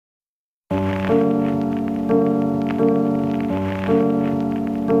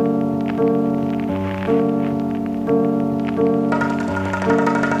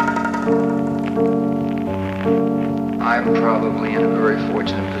I'm probably in a very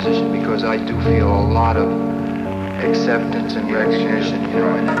fortunate position because I do feel a lot of acceptance and recognition, you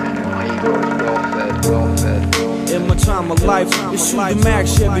know, and my ego is well fed. In my time of life, it's shoot the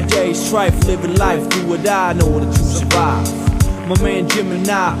max every day, strife, living life, do what I know to survive. My man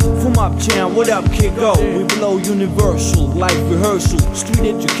Gemini from uptown, what up kid go? We below universal, life rehearsal,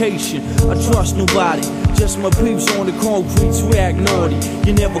 street education. I trust nobody, just my peeps on the concrete, react naughty.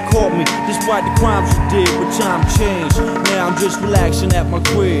 You never caught me, despite the crimes you did, but time changed. Now I'm just relaxing at my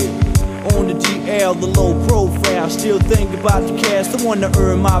crib. On the GL, the low profile, still think about the cast, the one to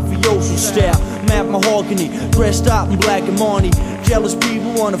earn my Vioso style. Map mahogany, dressed up in black and money. Jealous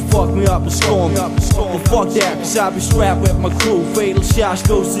people wanna fuck me up and storm me. But fuck that, cause I be strapped with my crew. Fatal shots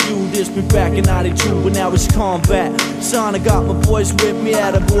goes to you, this been back in 92, but now it's combat. Son, I got my boys with me,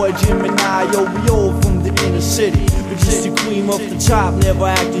 Attaboy, Gemini, yo, we all from the inner city. But just the cream off the top, never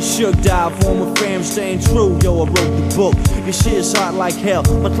acting shook. Dive on my fam, staying true, yo, I wrote the book. This shit's hot like hell,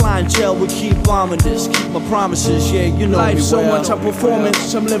 my clientele will keep bombing this. Keep my promises, yeah, you know life me so well. much a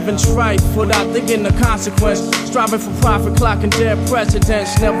performance, I'm living strife without thinking the consequence. Striving for profit, clocking dead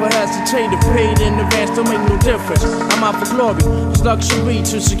precedents. Never hesitated, paid in advance, don't make no difference. I'm out for glory, it's luxury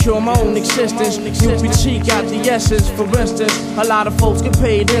to secure my own existence. UPT got the essence, for instance. A lot of folks get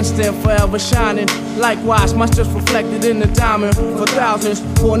paid instant, forever shining. Likewise, much just reflected in the diamond. For thousands,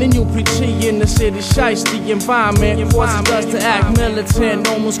 born in UPT in the city, shiesty environment. Forces us to act militant,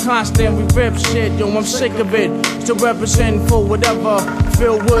 almost constant. We rip shit, yo, I'm sick of it. Still representing for whatever.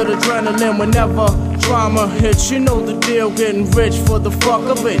 Filled with adrenaline whenever drama hits, you know the deal, getting rich for the fuck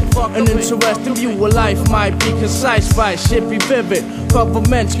of it. An interesting view of life might be concise, right? Shit be vivid.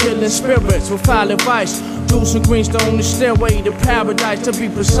 Governments killing spirits with foul advice. Juice and greenstone, the stairway to paradise, to be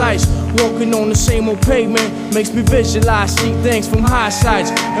precise. Walking on the same old pavement makes me visualize, see things from high sides.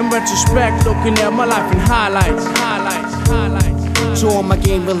 In retrospect, looking at my life in highlights. To all my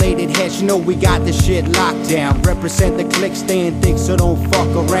game-related heads, you know we got this shit locked down. Represent the clique, staying thick, so don't fuck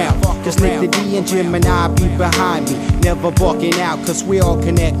around. Cause Nick the D and Gemini be behind me, never bucking out, cause we all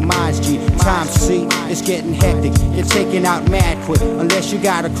connect minds, G. Time, see, it's getting hectic. You're taking out mad quick, unless you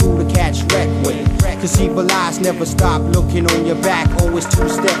got a crew to catch wreck with. Cause evil eyes never stop looking on your back, always 2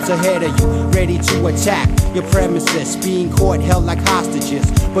 steps ahead of you, ready to attack your premises, being caught, held like hostages.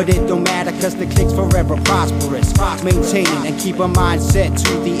 But it don't matter, cause the clique's forever prosperous. Maintaining and keep a mindset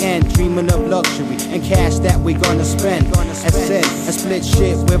to the end, dreaming of luxury and cash that we gonna spend. As said, and split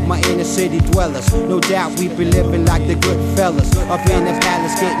shit with my inner city dwellers. No doubt we be living like the good fellas. Up in the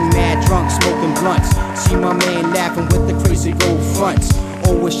palace getting mad drunk, smoking blunts. See my man laughing with the crazy gold fronts.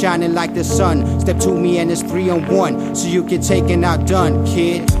 Always shining like the sun. Step to me and it's 3-on-1, so you get taken out done,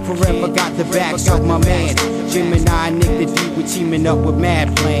 kid. Forever got the backs of my man Gemini and Nick the D, we teaming up with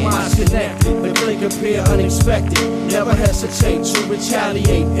mad plans. Minds connected, the click appear unexpected. Never hesitate to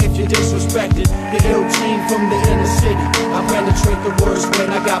retaliate if you're disrespected. The ill team from the inner city, I penetrate the worst when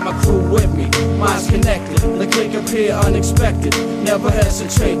I got my crew with me. Minds connected, the click appear unexpected. Never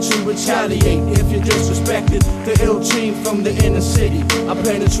hesitate to retaliate if you're disrespected. The ill team from the inner city, I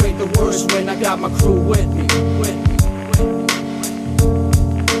penetrate the worst when I got my crew with me.